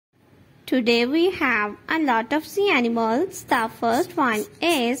Today we have a lot of sea animals. The first one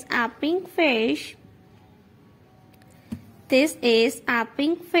is a pink fish. This is a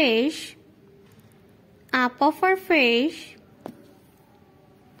pink fish. A puffer fish.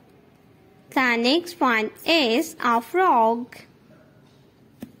 The next one is a frog.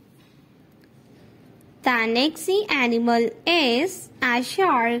 The next sea animal is a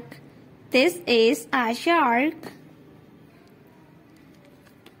shark. This is a shark.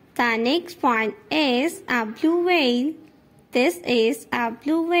 The next one is a blue whale. This is a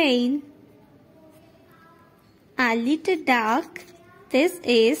blue whale. A little duck. This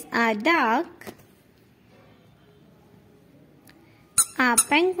is a duck. A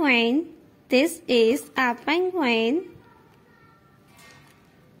penguin. This is a penguin.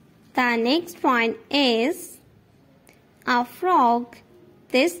 The next one is a frog.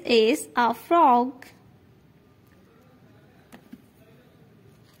 This is a frog.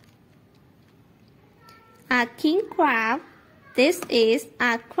 A king crab. This is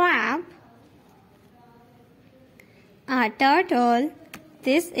a crab. A turtle.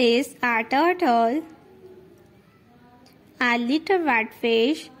 This is a turtle. A little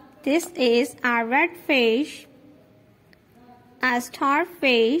redfish. This is a redfish. A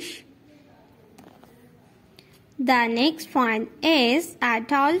starfish. The next one is a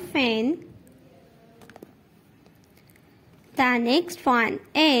dolphin. The next one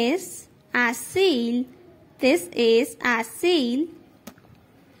is a seal. This is a seal.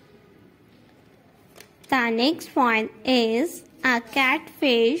 The next one is a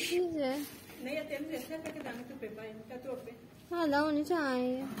catfish.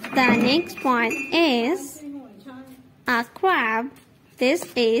 The next one is a crab. This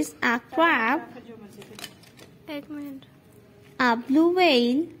is a crab. A blue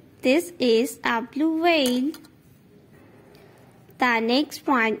whale. This is a blue whale. The next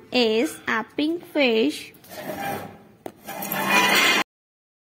one is a pink fish.